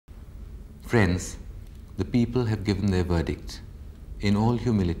Friends, the people have given their verdict. In all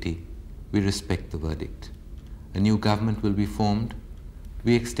humility, we respect the verdict. A new government will be formed.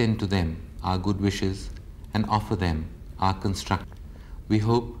 We extend to them our good wishes and offer them our construction. We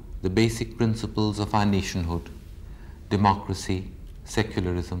hope the basic principles of our nationhood, democracy,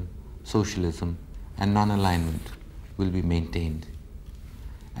 secularism, socialism, and non-alignment will be maintained.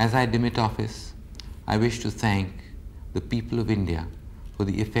 As I demit office, I wish to thank the people of India for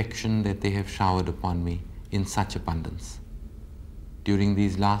the affection that they have showered upon me in such abundance. During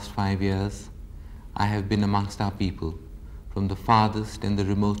these last 5 years, I have been amongst our people from the farthest and the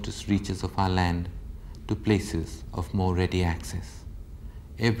remotest reaches of our land to places of more ready access.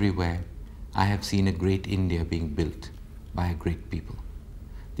 Everywhere, I have seen a great India being built by a great people.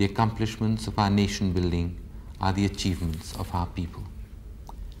 The accomplishments of our nation building are the achievements of our people.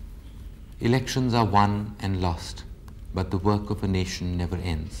 Elections are won and lost, but the work of a nation never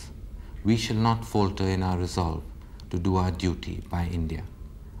ends. We shall not falter in our resolve to do our duty by India.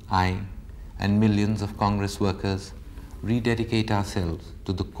 I and millions of Congress workers rededicate ourselves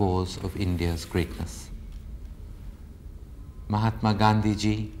to the cause of India's greatness. Mahatma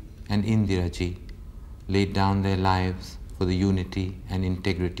Gandhi-ji and Indira-ji laid down their lives for the unity and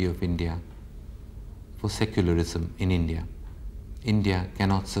integrity of India, for secularism in India. India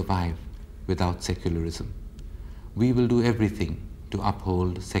cannot survive without secularism. We will do everything to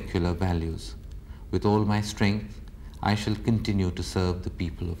uphold secular values. With all my strength, I shall continue to serve the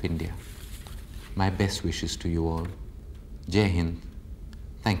people of India. My best wishes to you all. Jai Hind.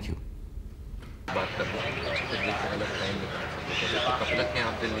 Thank you.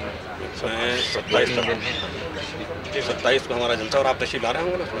 सत्ताईस को हमारा जलसा और आप तशरीफ ला रहे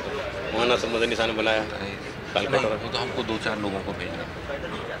होंगे ना उसमें तो वहाँ सब मदनी साहब ने बुलाया वो तो हमको 2-4 लोगों को भेजना।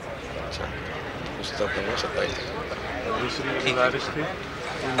 अच्छा उस सब का 27 दूसरी गुजारिश थी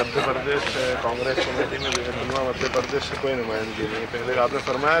मध्य प्रदेश कांग्रेस कमेटी में मध्य प्रदेश से कोई नुमाइंदगी नहीं। पहले आपने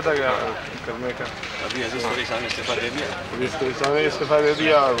फरमाया था क्या करने का, अभी अजीज ने इस्तीफा दे दिया। अभी ने इस्तीफा दे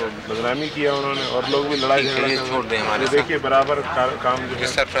दिया और बदनामी किया उन्होंने, और लोग भी लड़ाई झगड़ा छोड़ दें हमारे। देखिए बराबर काम जो है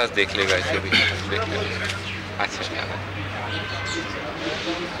सरफराज देख लेगा इसे भी, देख लेगा। अच्छा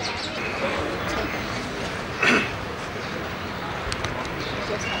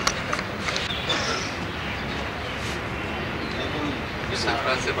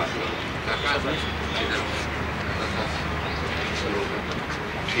सरफराज से बात करो।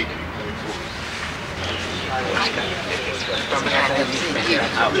 ठीक है।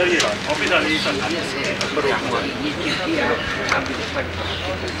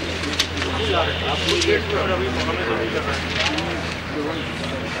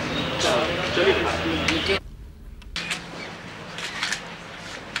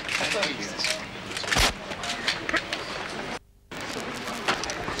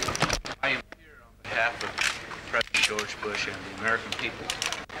 George Bush and the American people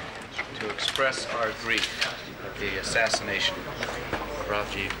to express our grief at the assassination of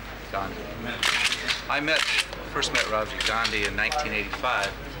Rajiv Gandhi. I first met Rajiv Gandhi in 1985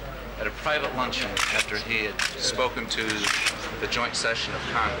 at a private luncheon after he had spoken to the joint session of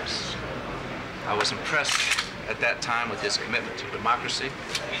Congress. I was impressed at that time with his commitment to democracy.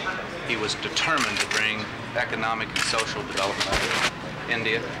 He was determined to bring economic and social development to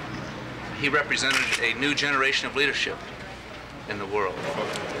India. He represented a new generation of leadership in the world.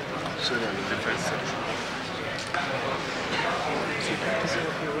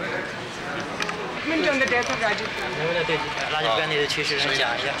 Comment on the death of Rajiv Gandhi. Rajiv Gandhi 的去世人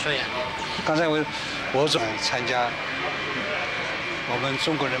讲一下，说一下。刚才我参加我们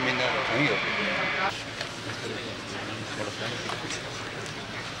中国人民的朋友。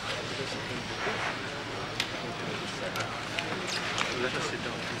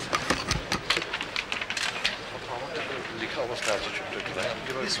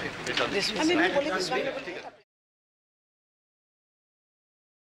This way.